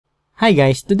Hi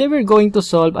guys, today we're going to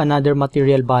solve another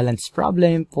material balance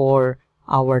problem for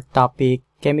our topic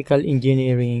chemical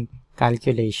engineering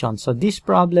calculation. So this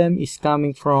problem is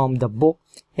coming from the book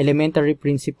Elementary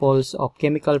Principles of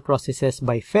Chemical Processes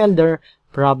by Felder,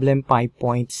 problem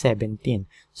 5.17.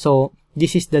 So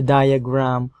this is the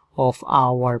diagram of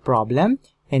our problem,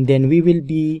 and then we will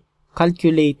be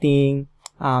calculating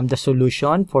the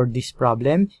solution for this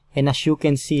problem. And as you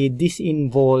can see, this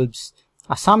involves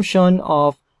assumption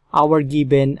of our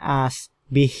given as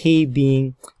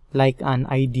behaving like an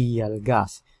ideal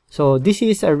gas. So this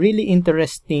is a really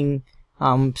interesting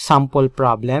sample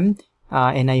problem,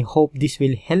 and I hope this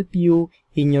will help you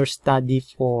in your study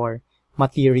for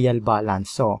material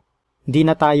balance. So di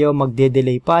na tayo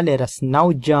magde-delay pa. Let us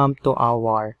now jump to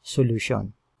our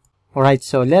solution. Alright,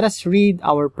 so let us read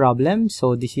our problem.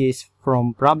 So this is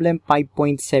from problem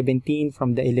 5.17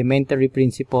 from the Elementary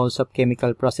Principles of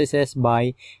Chemical Processes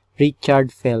by Richard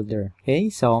Felder. Okay,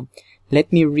 so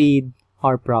let me read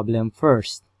our problem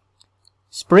first.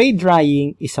 Spray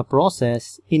drying is a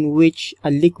process in which a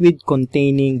liquid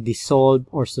containing dissolved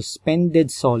or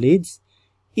suspended solids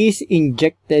is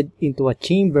injected into a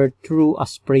chamber through a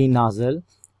spray nozzle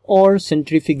or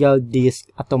centrifugal disc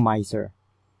atomizer.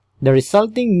 The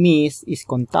resulting mist is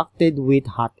contacted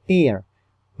with hot air,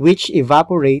 which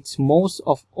evaporates most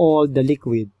of all the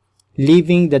liquid,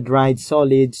 leaving the dried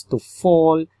solids to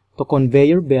fall to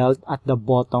conveyor belt at the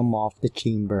bottom of the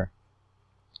chamber.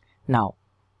 Now,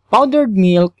 powdered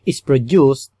milk is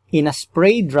produced in a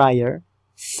spray dryer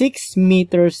 6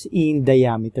 meters in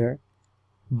diameter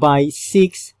by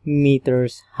 6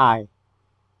 meters high.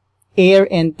 Air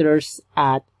enters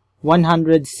at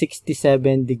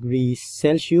 167 degrees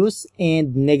Celsius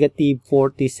and negative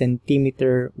 40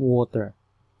 centimeter water.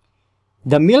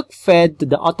 The milk fed to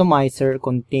the atomizer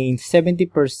contains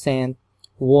 70%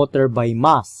 water by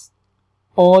mass,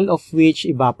 all of which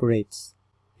evaporates.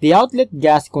 The outlet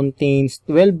gas contains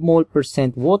 12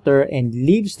 mole% water and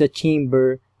leaves the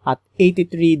chamber at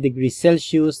 83 degrees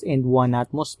Celsius and 1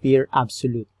 atmosphere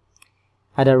absolute,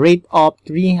 at a rate of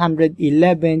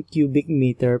 311 cubic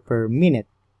meter per minute.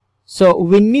 So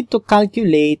we need to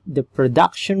calculate the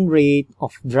production rate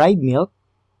of dried milk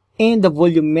and the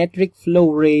volumetric flow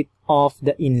rate of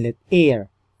the inlet air.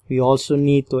 We also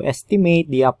need to estimate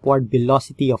the upward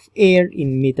velocity of air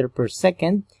in meter per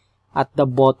second at the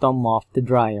bottom of the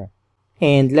dryer.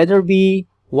 And letter B,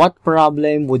 what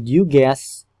problem would you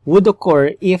guess would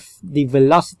occur if the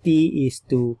velocity is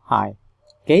too high?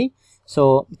 Okay,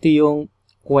 so ito yung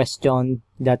question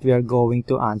that we are going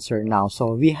to answer now.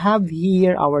 So we have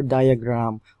here our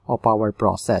diagram of our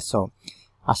process. So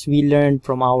as we learned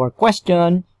from our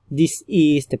question, this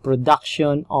is the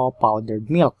production of powdered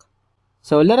milk.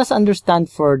 So let us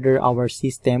understand further our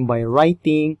system by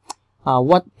writing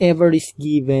whatever is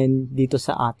given dito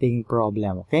sa ating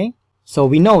problem, okay? So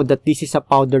we know that this is a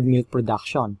powdered milk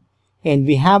production, and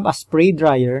we have a spray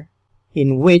dryer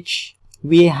in which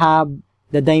we have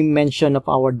the dimension of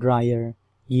our dryer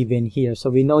given here. So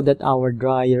we know that our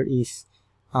dryer is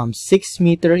 6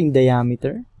 meter in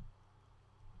diameter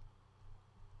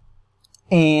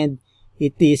and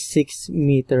it is 6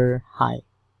 meter high.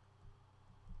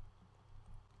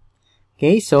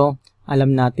 Okay, so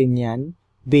alam natin yan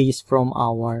based from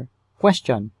our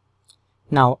question.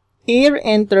 Now, air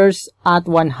enters at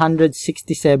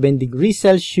 167 degrees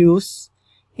Celsius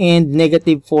and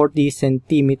negative 40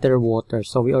 centimeter water.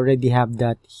 So we already have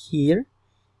that here.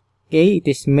 Okay, it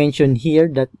is mentioned here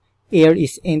that air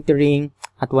is entering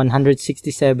at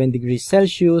 167 degrees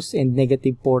Celsius and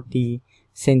negative 40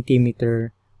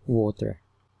 centimeter water.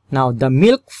 Now, the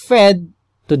milk fed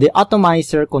to the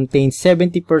atomizer contains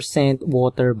 70%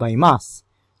 water by mass.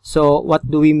 So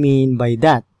what do we mean by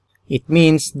that? It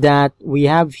means that we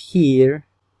have here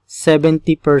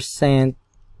 70%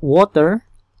 water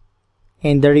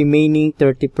and the remaining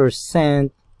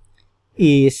 30%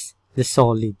 is the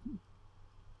solid.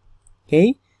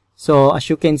 Okay? So as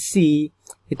you can see,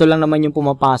 ito lang naman yung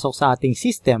pumapasok sa ating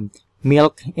system.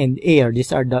 Milk and air.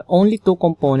 These are the only two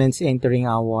components entering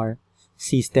our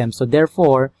system. So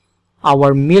therefore,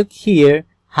 our milk here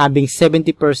having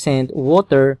 70%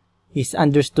 water is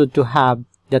understood to have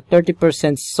the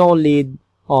 30% solid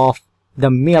of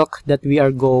the milk that we are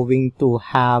going to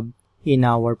have in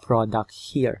our product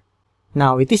here.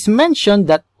 Now, it is mentioned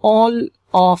that all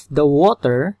of the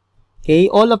water, okay,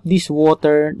 all of this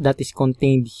water that is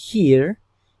contained here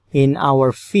in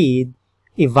our feed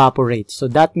evaporates. So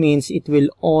that means it will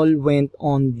all went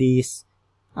on this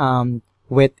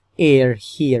wet air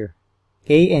here.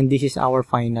 Okay, and this is our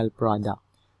final product.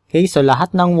 Okay, so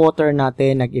lahat ng water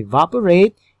natin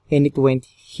nag-evaporate and it went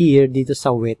here dito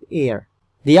sa wet air.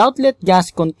 the outlet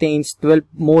gas contains 12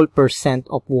 mole%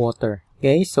 of water.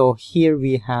 Okay, so here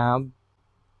we have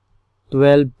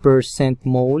 12%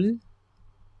 mole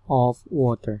of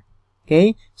water.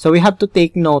 Okay, so we have to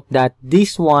take note that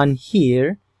this one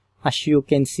here, as you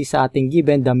can see sa ating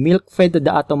given, the milk fed to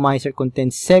the atomizer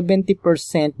contains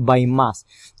 70% by mass.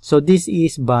 So this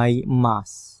is by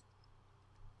mass.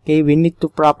 Okay, we need to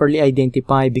properly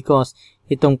identify because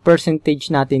itong percentage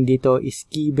natin dito is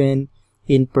given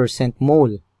in percent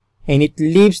mole. And it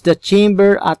leaves the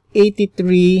chamber at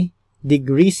 83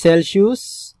 degrees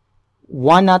Celsius,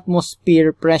 1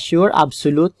 atmosphere pressure,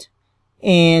 absolute,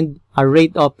 and a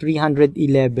rate of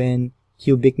 311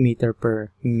 cubic meter per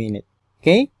minute.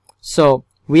 Okay? So,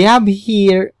 we have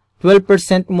here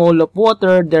 12% mole of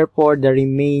water, therefore the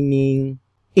remaining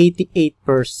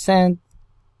 88%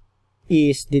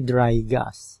 is the dry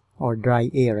gas, or dry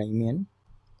air, I mean.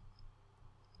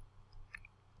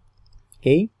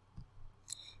 Okay?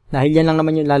 Dahil yan lang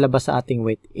naman yung lalabas sa ating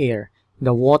wet air.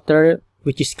 The water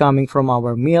which is coming from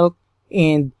our milk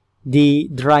and the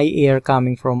dry air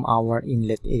coming from our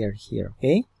inlet air here.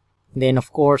 Okay? Then, of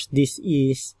course, this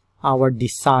is our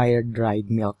desired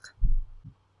dried milk.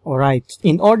 Alright,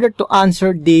 in order to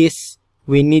answer this,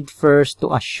 we need first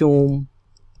to assume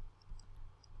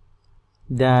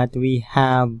that we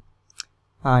have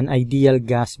an ideal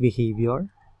gas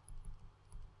behavior.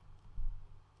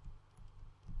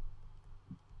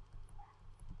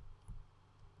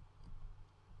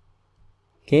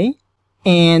 Okay,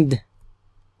 and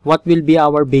what will be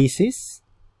our basis?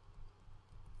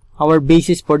 Our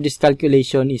basis for this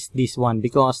calculation is this one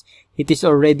because it is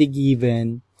already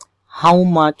given how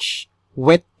much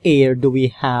wet air do we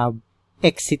have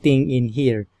exiting in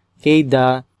here. Okay,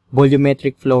 the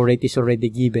volumetric flow rate is already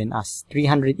given as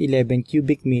 311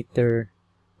 cubic meter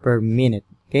per minute.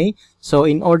 Okay, so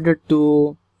in order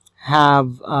to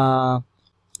have a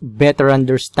better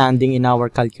understanding in our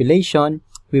calculation,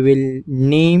 we will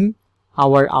name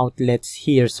our outlets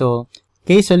here. So,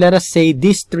 okay, so let us say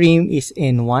this stream is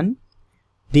N1,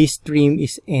 this stream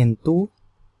is N2,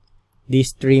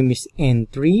 this stream is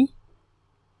N3,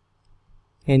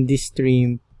 and this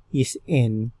stream is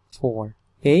N4.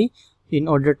 Okay, in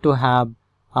order to have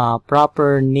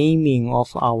proper naming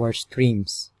of our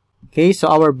streams. Okay, so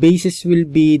our basis will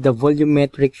be the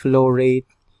volumetric flow rate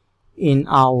in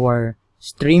our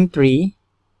stream 3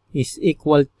 is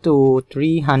equal to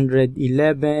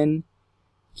 311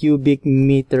 cubic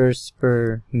meters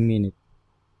per minute.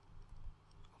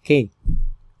 Okay.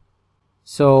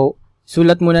 So,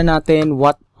 sulat muna natin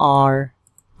what are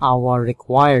our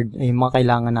required, ay mga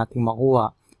kailangan nating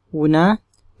makuha. Una,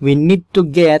 we need to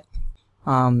get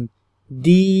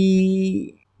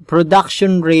the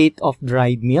production rate of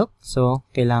dried milk. So,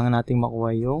 kailangan nating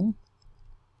makuha yung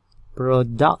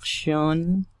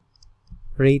production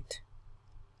rate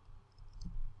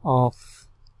of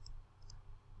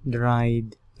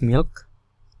dried milk.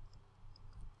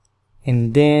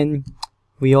 And then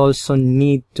we also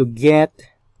need to get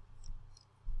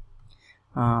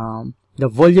the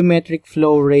volumetric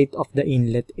flow rate of the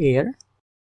inlet air.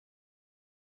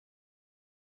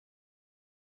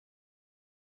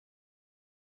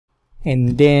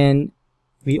 And then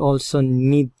we also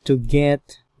need to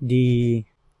get the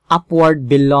upward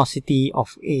velocity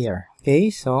of air. Okay,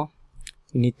 so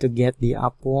we need to get the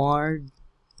upward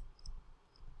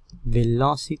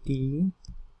velocity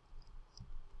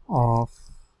of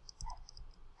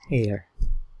air.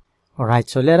 Alright,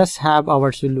 so let us have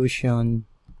our solution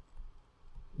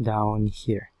down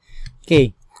here.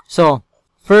 Okay, so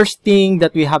first thing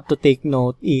that we have to take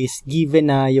note is given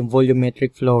na yung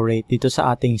volumetric flow rate dito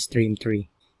sa ating stream 3,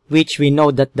 which we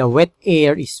know that the wet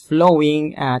air is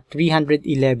flowing at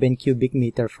 311 cubic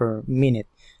meter per minute.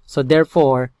 So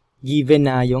therefore, given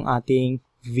na yung ating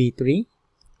V3,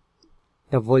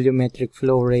 the volumetric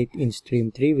flow rate in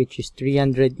stream 3, which is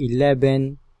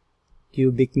 311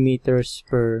 cubic meters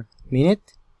per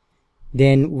minute.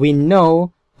 Then we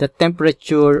know the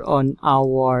temperature on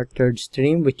our third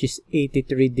stream, which is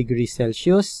 83 degrees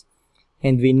Celsius.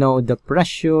 And we know the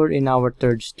pressure in our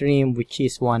third stream, which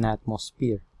is 1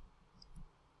 atmosphere.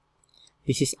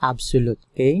 This is absolute,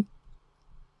 okay?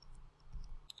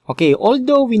 Okay,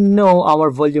 although we know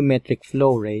our volumetric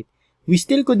flow rate, we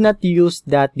still could not use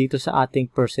that dito sa ating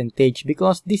percentage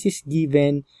because this is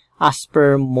given as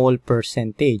per mole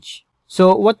percentage.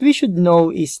 So, what we should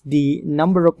know is the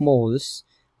number of moles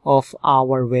of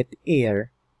our wet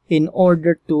air in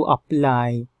order to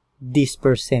apply this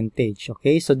percentage.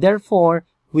 Okay, so therefore,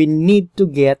 we need to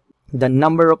get the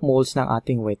number of moles ng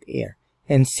ating wet air.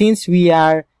 And since we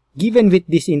are given with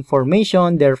this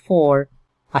information, therefore,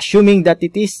 assuming that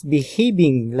it is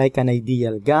behaving like an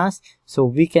ideal gas, so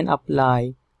we can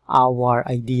apply our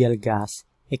ideal gas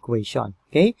equation.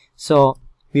 Okay, so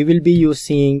we will be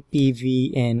using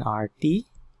PV and RT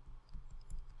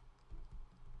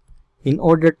in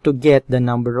order to get the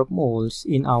number of moles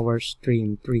in our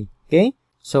stream 3. Okay,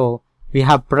 so we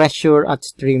have pressure at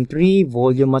stream 3,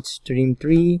 volume at stream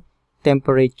 3,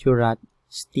 temperature at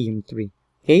stream 3.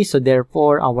 Okay, so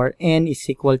therefore our N is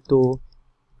equal to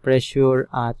pressure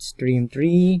at stream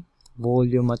 3,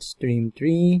 volume at stream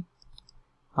 3,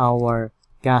 our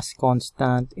gas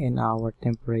constant, and our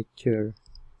temperature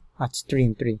at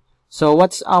stream 3. So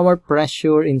what's our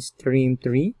pressure in stream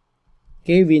 3?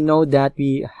 Okay, we know that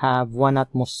we have 1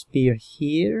 atmosphere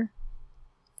here.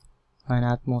 1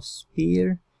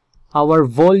 atmosphere. Our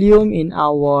volume in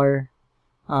our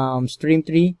stream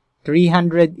 3,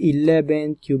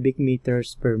 311 cubic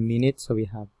meters per minute. So we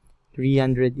have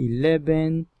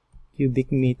 311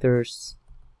 cubic meters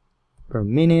per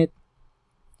minute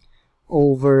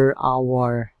over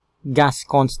our gas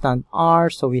constant R.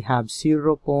 So we have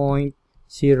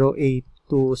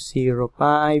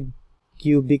 0.08205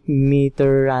 cubic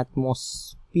meter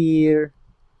atmosphere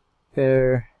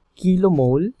per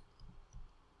kilomole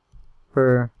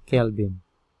per Kelvin.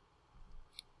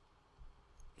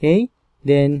 Okay,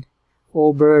 then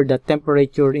over the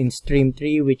temperature in stream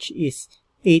 3, which is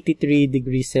 83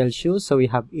 degrees Celsius. So we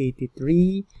have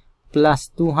 83 plus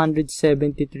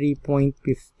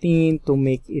 273.15 to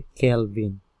make it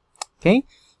Kelvin. Okay,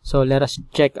 so let us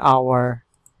check our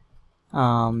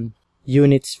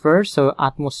units first. So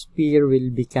atmosphere will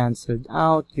be cancelled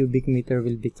out, cubic meter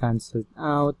will be cancelled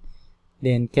out,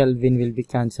 then Kelvin will be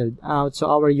cancelled out. So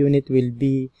our unit will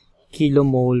be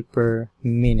kilomole per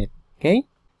minute. Okay,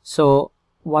 so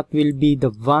what will be the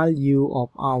value of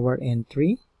our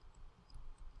N3?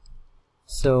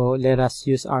 So let us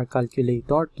use our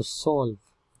calculator to solve.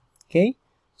 Okay,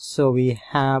 so we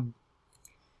have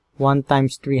 1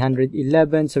 times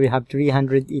 311, so we have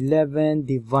 311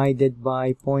 divided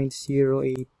by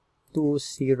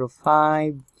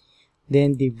 0.08205,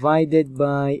 then divided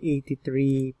by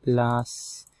 83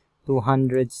 plus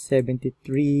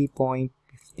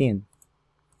 273.15.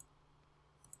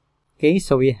 Okay,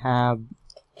 so we have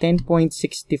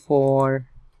 10.64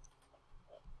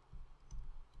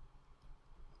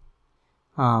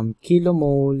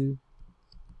 kilomole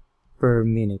per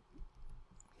minute.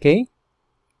 Okay,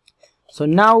 so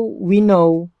now we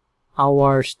know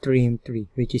our stream 3,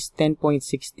 which is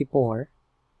 10.64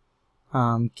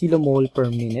 kilomole per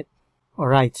minute.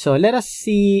 Alright, so let us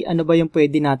see ano ba yung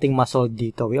pwede nating masolve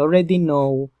dito. We already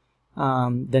know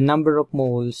the number of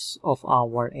moles of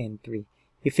our N3.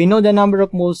 If we know the number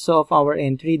of moles of our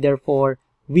N3, therefore,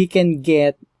 we can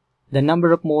get the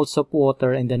number of moles of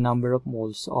water and the number of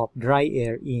moles of dry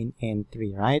air in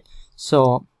N3, right?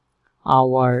 So,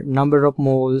 our number of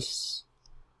moles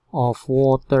of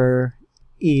water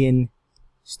in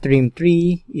stream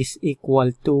 3 is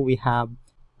equal to, we have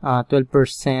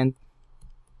 12%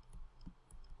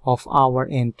 of our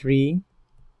N3,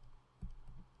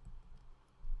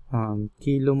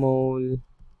 kilomole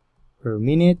per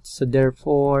minute. So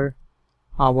therefore,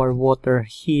 our water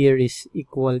here is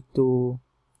equal to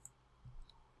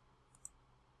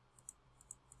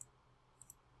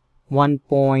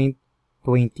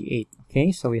 1.28.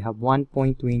 Okay, so we have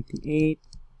 1.28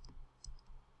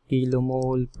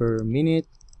 kilomole per minute,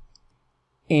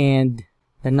 and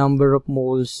the number of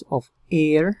moles of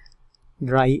air,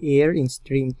 dry air in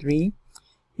stream 3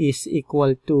 is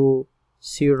equal to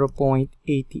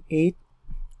 0.88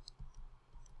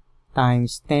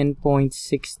 times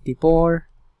 10.64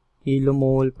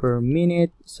 kilomole per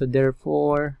minute. So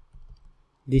therefore,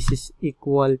 this is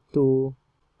equal to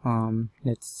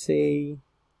let's say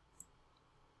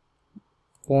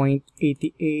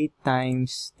 0.88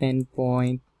 times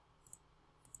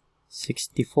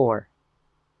 10.64.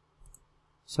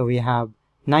 So we have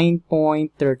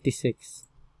 9.36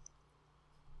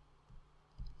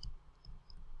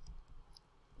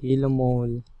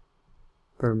 kilomole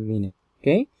per minute.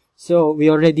 Okay, so we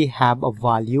already have a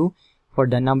value for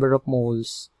the number of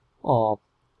moles of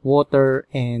water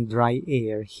and dry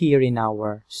air here in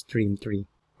our stream 3.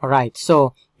 Alright,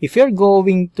 so if you're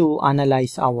going to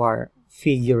analyze our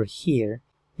figure here,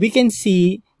 we can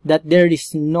see that there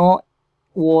is no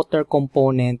water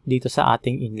component dito sa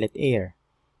ating inlet air.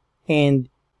 And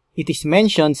it is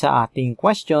mentioned sa ating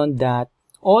question that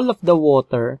all of the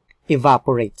water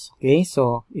evaporates. Okay,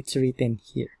 so it's written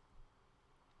here.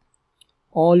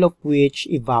 All of which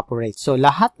evaporates. So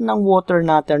lahat ng water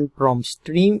natin from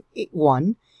stream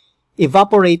 1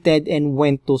 evaporated and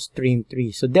went to stream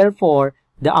 3. So therefore,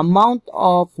 the amount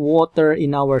of water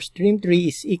in our stream 3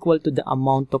 is equal to the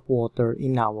amount of water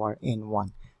in our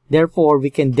N1. Therefore, we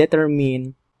can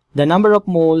determine the number of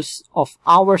moles of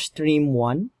our stream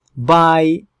 1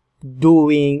 by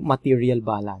doing material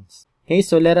balance. Okay,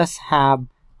 so let us have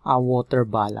a water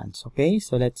balance. Okay,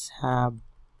 so let's have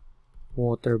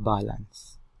water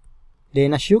balance.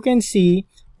 Then as you can see,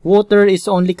 water is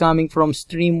only coming from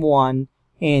stream 1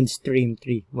 and stream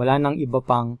 3. Wala nang iba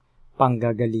pang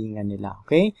panggagalingan nila.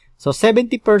 Okay, so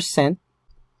 70%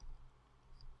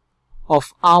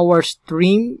 of our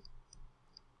stream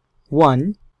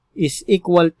 1 is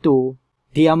equal to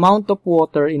the amount of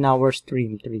water in our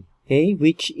stream 3. Okay,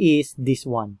 which is this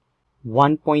one,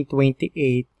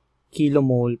 1.28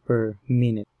 kilomole per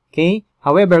minute. Okay,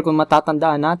 however, kung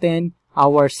matatandaan natin,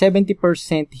 our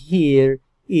 70% here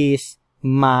is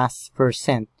mass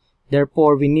percent.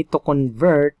 Therefore, we need to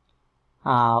convert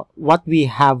what we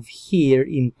have here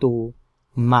into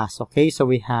mass. Okay, so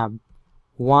we have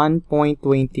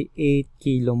 1.28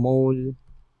 kilomole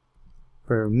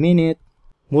per minute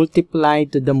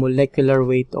multiplied to the molecular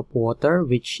weight of water,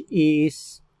 which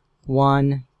is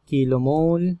 1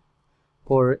 kilomole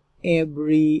for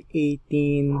every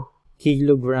 18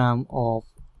 kilogram of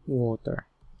water.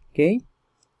 Okay,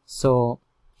 so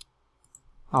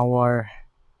our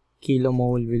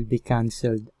kilomole will be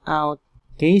cancelled out.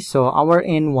 Okay, so our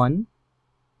N1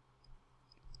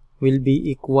 will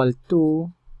be equal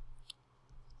to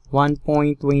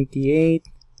 1.28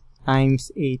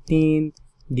 times 18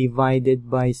 divided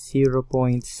by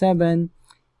 0.7,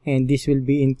 and this will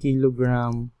be in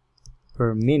kilogram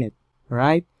per minute,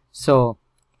 right? So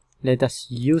let us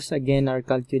use again our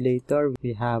calculator.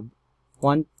 We have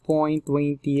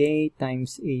 1.28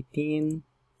 times 18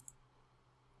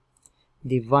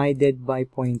 divided by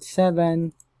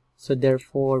 0.7, so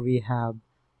therefore we have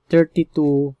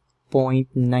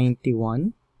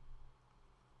 32.91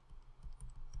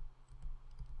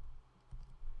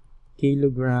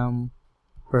 kilogram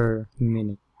per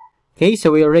minute. Okay,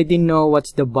 so we already know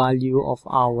what's the value of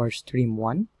our stream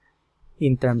 1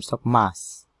 in terms of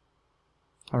mass.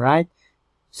 Alright,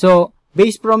 so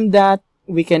based from that,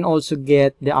 we can also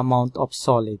get the amount of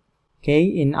solid, okay,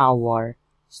 in our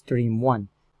stream 1.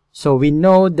 So we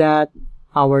know that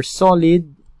our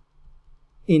solid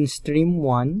in stream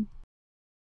 1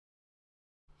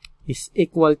 is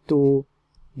equal to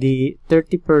the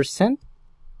 30%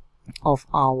 of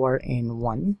our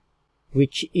N1,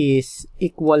 which is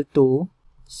equal to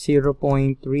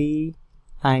 0.3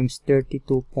 times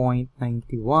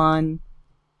 32.91.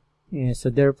 So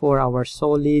therefore, our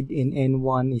solid in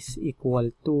N1 is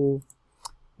equal to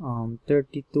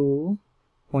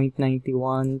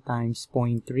 32.91 times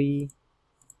 0.3.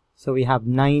 So we have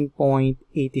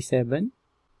 9.87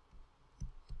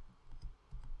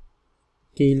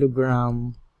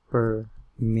 kilogram per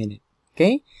minute.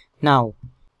 Okay, now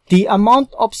the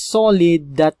amount of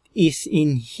solid that is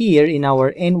in here in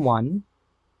our N1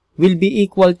 will be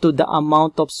equal to the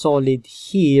amount of solid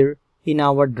here in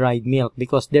our dried milk,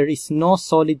 because there is no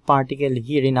solid particle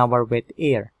here in our wet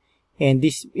air, and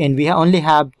we only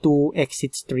have 2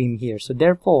 exit stream here. So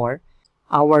therefore,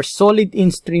 our solid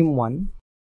in stream 1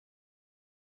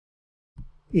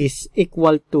 is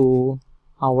equal to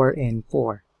our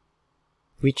N4,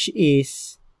 which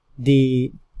is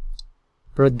the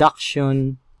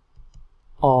production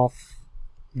of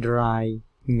dry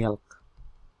milk.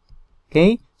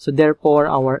 Okay, so therefore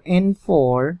our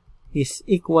N4 is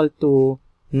equal to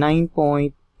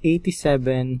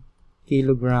 9.87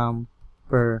 kilogram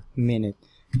per minute.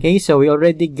 Okay, so we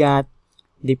already got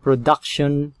the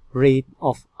production rate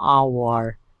of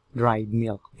our dried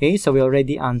milk. Okay, so we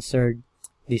already answered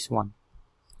this one.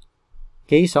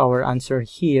 Okay, so our answer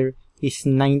here is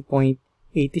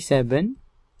 9.87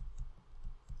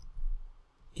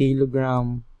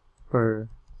 kilogram per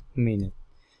minute.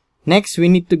 Next, we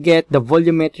need to get the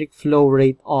volumetric flow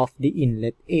rate of the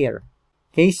inlet air.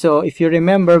 Okay, so if you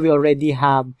remember, we already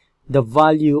have the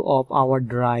value of our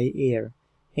dry air,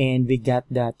 and we got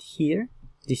that here.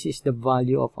 This is the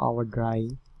value of our dry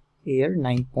air,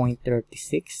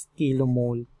 9.36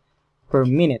 kilomole per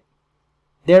minute.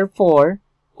 Therefore,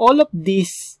 all of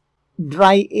this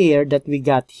dry air that we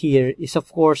got here is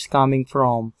of course coming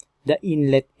from the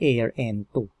inlet air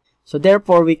N2. So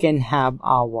therefore, we can have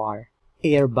our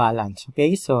air balance.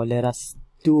 Okay, so let us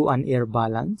do an air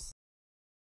balance.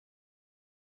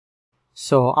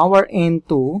 So our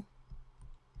N2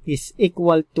 is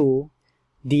equal to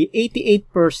the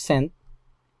 88%.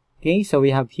 Okay, so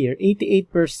we have here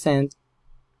 88%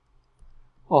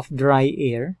 of dry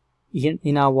air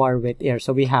in our wet air.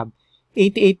 So we have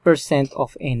 88%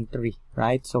 of N3,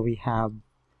 right? So we have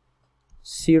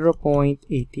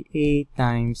 0.88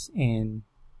 times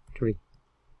N3.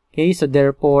 Okay, so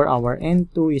therefore our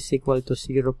N2 is equal to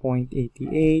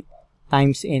 0.88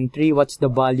 times N3. What's the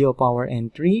value of our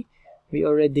N3? We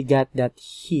already got that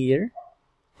here,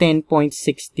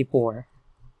 10.64.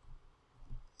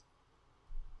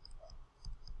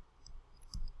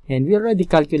 And we already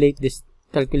calculated this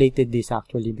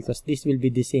actually, because this will be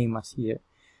the same as here.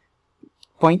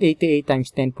 0.88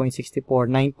 times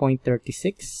 10.64,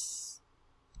 9.36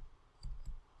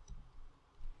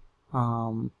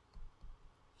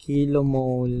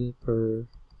 kilomole per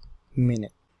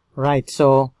minute. Right,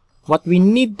 so what we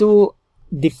need to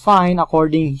define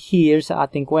according here sa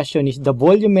ating question is the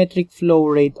volumetric flow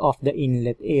rate of the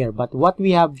inlet air. But what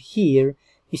we have here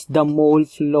is the mole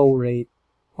flow rate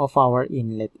of our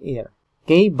inlet air.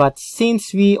 Okay, but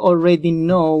since we already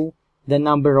know the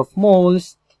number of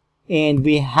moles and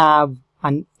we have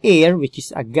an air, which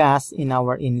is a gas in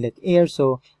our inlet air,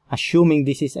 so assuming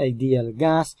this is ideal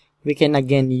gas, we can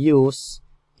again use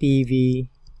PV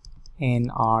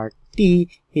and RT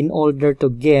in order to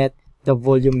get the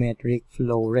volumetric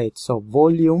flow rate. So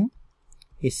volume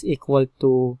is equal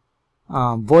to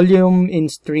volume in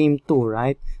stream 2,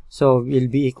 right? So will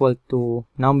be equal to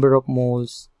number of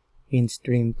moles in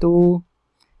stream 2,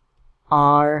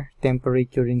 R,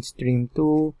 temperature in stream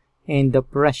 2, and the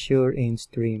pressure in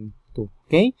stream 2.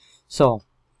 Okay? So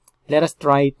let us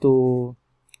try to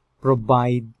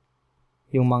provide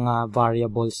yung mga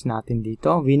variables natin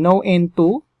dito. We know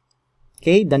N2,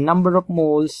 okay, the number of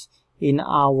moles in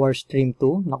our stream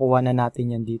 2, nakuha na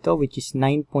natin yan dito, which is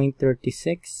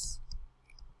 9.36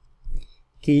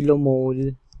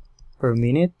 kilomole per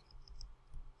minute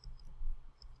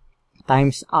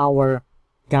times our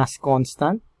gas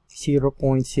constant,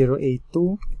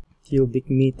 0.082 cubic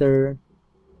meter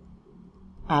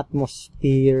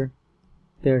atmosphere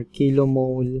per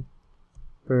kilomole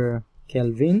per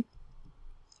Kelvin,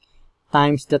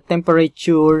 times the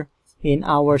temperature in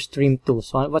our stream 2.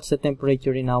 So what's the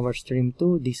temperature in our stream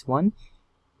 2? This one,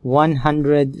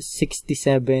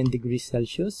 167 degrees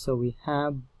Celsius. So we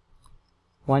have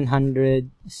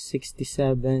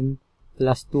 167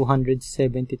 plus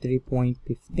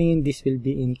 273.15. This will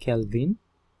be in Kelvin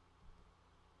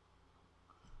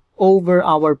over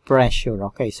our pressure.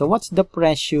 Okay, so what's the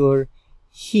pressure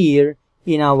here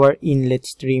in our inlet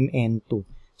stream N2?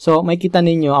 So makita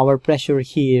ninyo, our pressure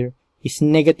here is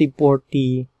negative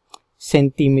 40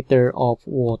 centimeter of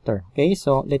water. Okay,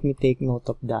 so let me take note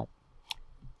of that.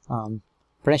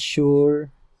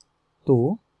 Pressure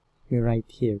 2, we write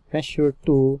here, pressure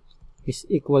 2 is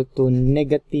equal to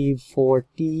negative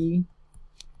 40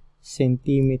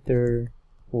 centimeter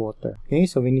water. Okay,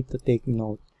 so we need to take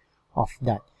note of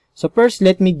that. So first,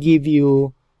 let me give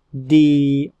you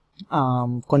the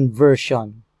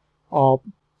conversion of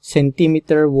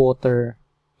centimeter water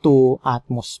to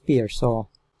atmosphere. So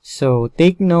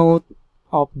take note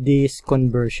of this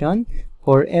conversion.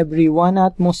 For every 1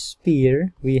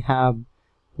 atmosphere, we have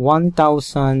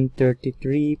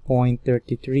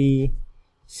 1033.33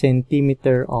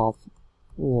 centimeter of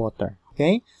water.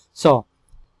 Okay, so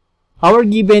our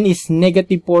given is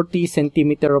negative 40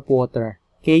 centimeter of water.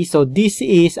 Okay, so this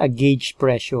is a gauge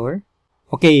pressure.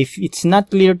 Okay, if it's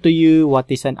not clear to you what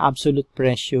is an absolute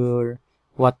pressure,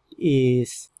 what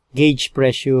is gauge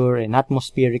pressure and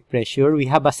atmospheric pressure, we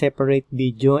have a separate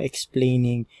video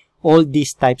explaining all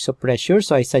these types of pressure.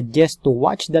 So I suggest to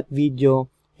watch that video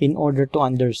in order to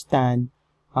understand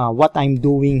what I'm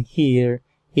doing here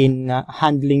in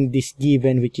handling this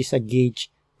given, which is a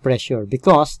gauge pressure.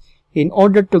 Because in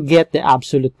order to get the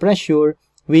absolute pressure,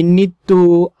 we need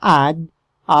to add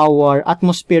our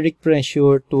atmospheric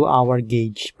pressure to our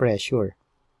gauge pressure.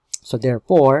 So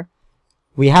therefore,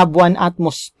 we have 1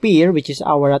 atmosphere, which is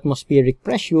our atmospheric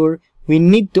pressure. We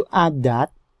need to add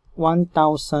that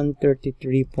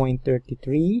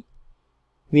 1033.33.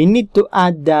 We need to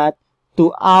add that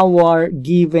to our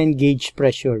given gauge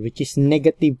pressure, which is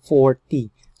negative 40.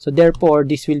 So therefore,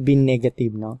 this will be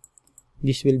negative, no?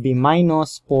 This will be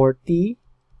minus 40.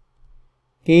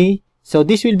 Okay, so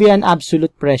this will be an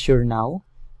absolute pressure now.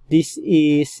 This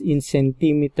is in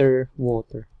centimeter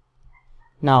water.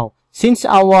 Now, since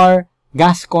our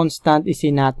gas constant is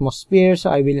in atmosphere, so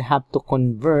I will have to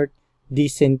convert the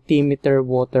centimeter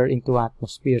water into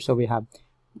atmosphere. So we have,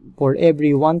 for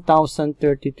every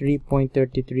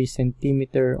 1033.33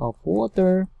 centimeter of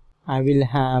water, I will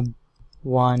have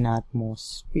 1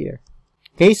 atmosphere.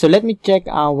 Okay, so let me check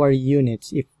our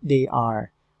units if they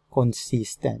are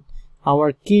consistent.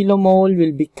 Our kilomole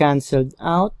will be cancelled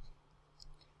out.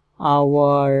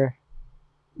 Our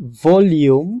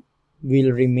volume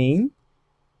will remain.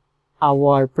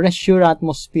 our pressure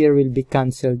atmosphere will be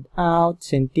cancelled out,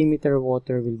 centimeter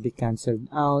water will be cancelled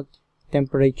out,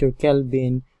 temperature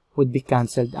Kelvin would be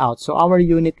cancelled out. So our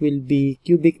unit will be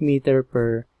cubic meter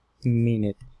per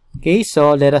minute. Okay,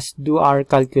 so let us do our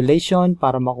calculation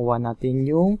para makuha natin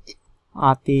yung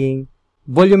ating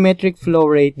volumetric flow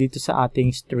rate dito sa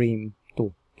ating stream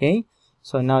 2. Okay,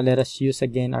 so now let us use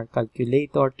again our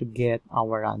calculator to get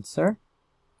our answer.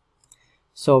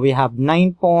 So we have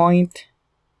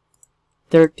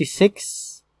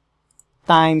 9.36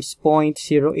 times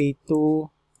 0.082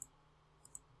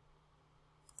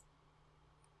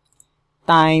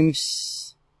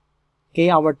 times, okay,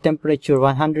 our temperature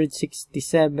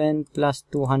 167 plus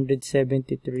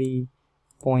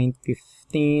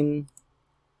 273.15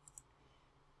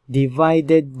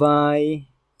 divided by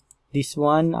this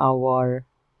one, our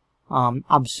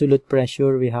absolute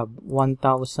pressure. We have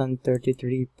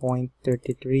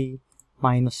 1033.33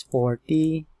 minus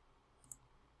 40,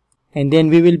 and then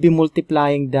we will be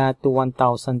multiplying that to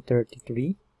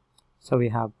 1033. So we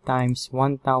have times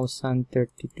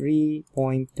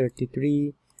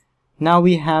 1033.33. Now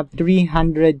we have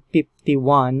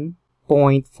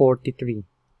 351.43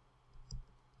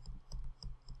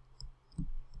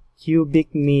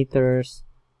 cubic meters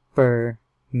per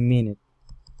minute.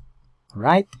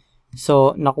 Alright?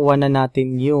 So, nakuha na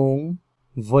natin yung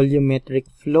volumetric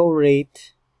flow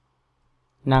rate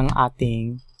ng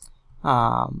ating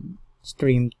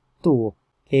stream 2,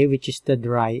 okay, which is the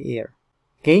dry air.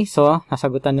 Okay, so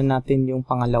nasagutan na natin yung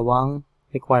pangalawang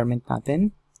requirement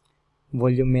natin,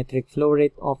 volumetric flow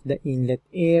rate of the inlet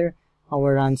air.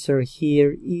 Our answer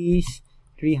here is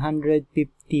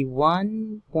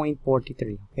 351.43.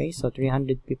 Okay, so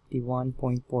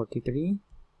 351.43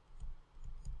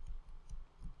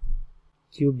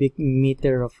 cubic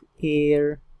meter of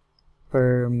air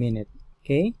per minute.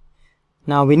 Okay,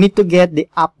 now we need to get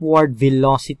the upward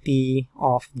velocity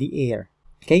of the air.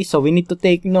 Okay, so we need to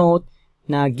take note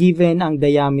na given ang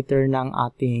diameter ng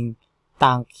ating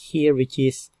tank here, which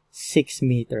is 6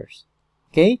 meters.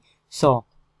 Okay, so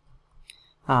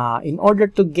in order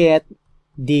to get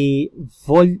the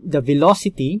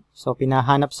velocity, so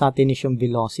pinahanap sa atin is yung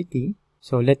velocity.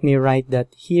 So let me write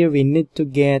that here. We need to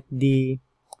get the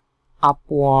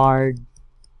upward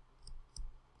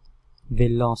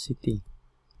velocity,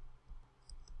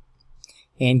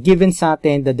 and given sa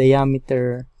atin the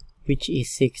diameter, which is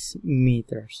 6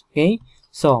 meters. Okay,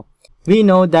 so we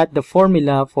know that the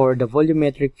formula for the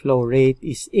volumetric flow rate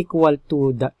is equal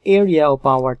to the area of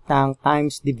our tank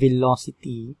times the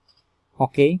velocity,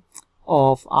 okay,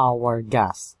 of our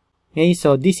gas. Okay,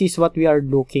 so this is what we are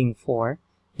looking for,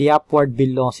 the upward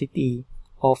velocity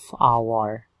of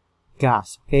our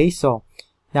gas. Okay, so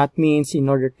that means in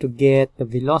order to get the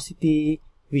velocity,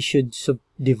 we should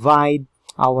subdivide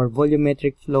our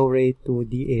volumetric flow rate to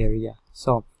the area.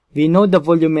 So we know the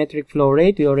volumetric flow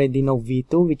rate. We already know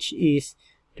V2, which is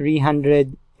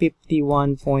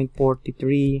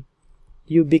 351.43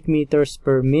 cubic meters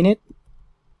per minute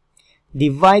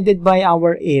divided by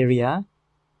our area.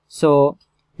 So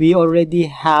we already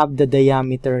have the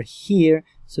diameter here,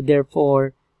 so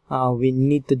therefore we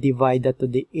need to divide that to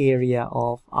the area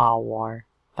of our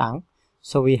tank.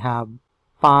 So we have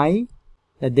pi,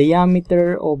 the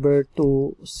diameter, over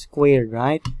 2 squared,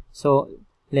 right? So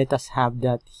let us have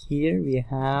that here. We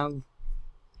have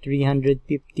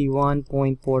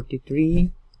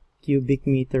 351.43 cubic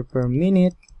meter per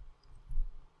minute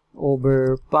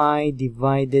over pi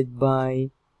divided by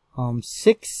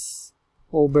 6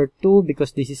 over 2,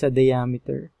 because this is a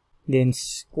diameter, then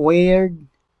squared.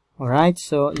 Alright,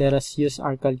 so let us use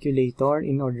our calculator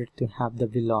in order to have the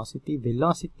velocity.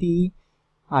 Velocity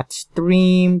at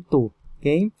stream 2.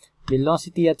 Okay,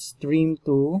 velocity at stream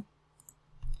 2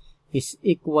 is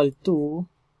equal to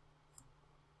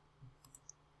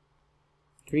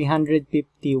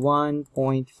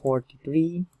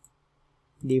 351.43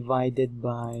 divided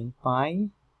by pi,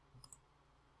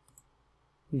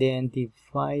 then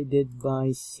divided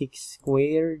by 6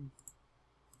 squared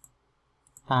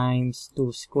times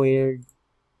 2 squared.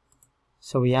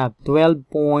 So we have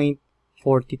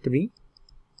 12.43.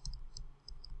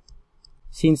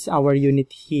 Since our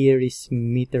unit here is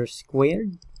meter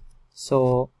squared,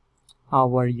 so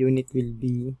our unit will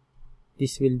be,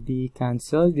 this will be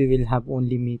cancelled. We will have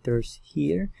only meters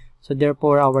here. So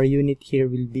therefore our unit here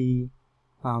will be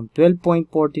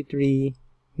 12.43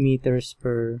 meters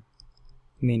per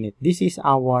minute. This is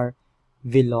our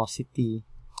velocity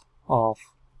of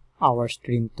our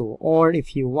stream 2. Or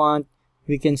if you want,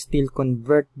 we can still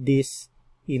convert this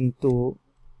into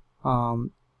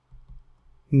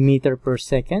meter per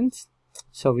second.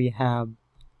 So we have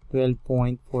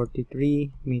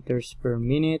 12.43 meters per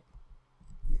minute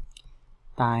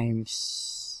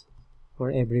times,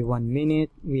 for every 1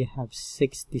 minute we have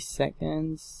 60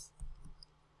 seconds.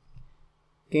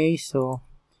 Okay, so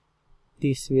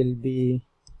this will be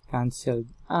cancelled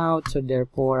out, so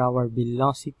therefore our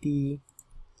velocity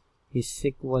is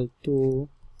equal to,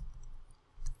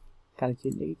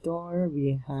 calculator,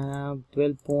 we have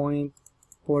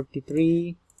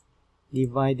 12.43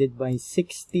 divided by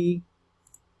 60,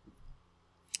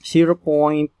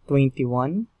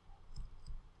 0.21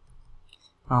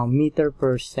 meter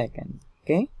per second.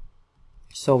 Okay,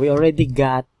 so we already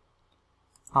got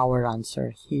our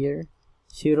answer here,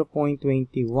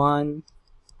 0.21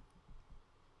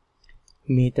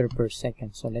 meter per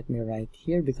second. So let me write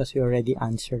here because we already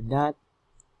answered that.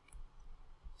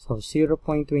 So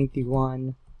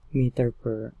 0.21 meter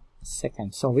per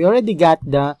second. So we already got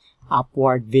the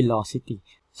upward velocity.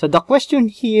 So the question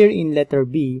here in letter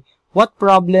B, what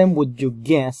problem would you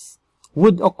guess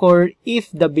would occur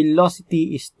if the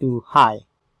velocity is too high?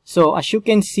 So as you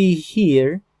can see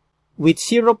here, with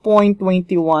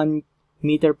 0.21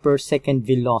 meter per second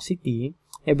velocity,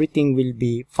 everything will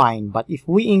be fine. But if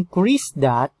we increase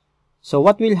that, so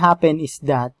what will happen is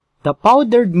that the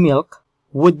powdered milk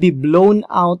would be blown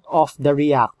out of the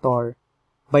reactor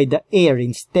by the air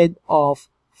instead of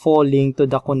falling to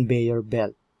the conveyor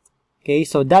belt. Okay,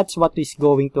 so that's what is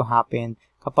going to happen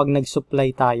kapag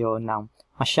nag-supply tayo ng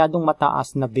masyadong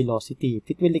mataas na velocity.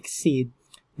 It will exceed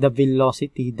the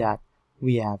velocity that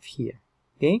we have here.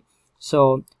 Okay,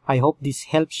 so I hope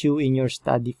this helps you in your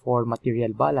study for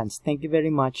material balance. Thank you very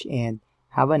much and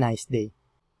have a nice day.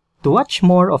 To watch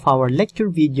more of our lecture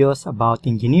videos about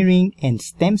engineering and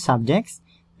STEM subjects,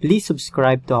 please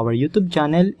subscribe to our YouTube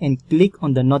channel and click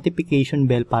on the notification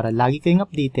bell para lagi kayong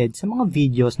updated sa mga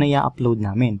videos na i-upload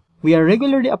namin. We are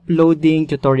regularly uploading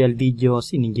tutorial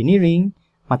videos in engineering,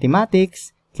 mathematics,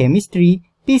 chemistry,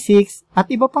 physics, at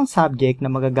iba pang subject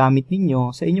na magagamit ninyo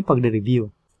sa inyong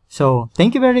pagre-review. So,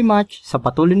 thank you very much sa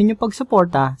patuloy ninyong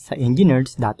pagsuporta sa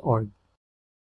engineers.org.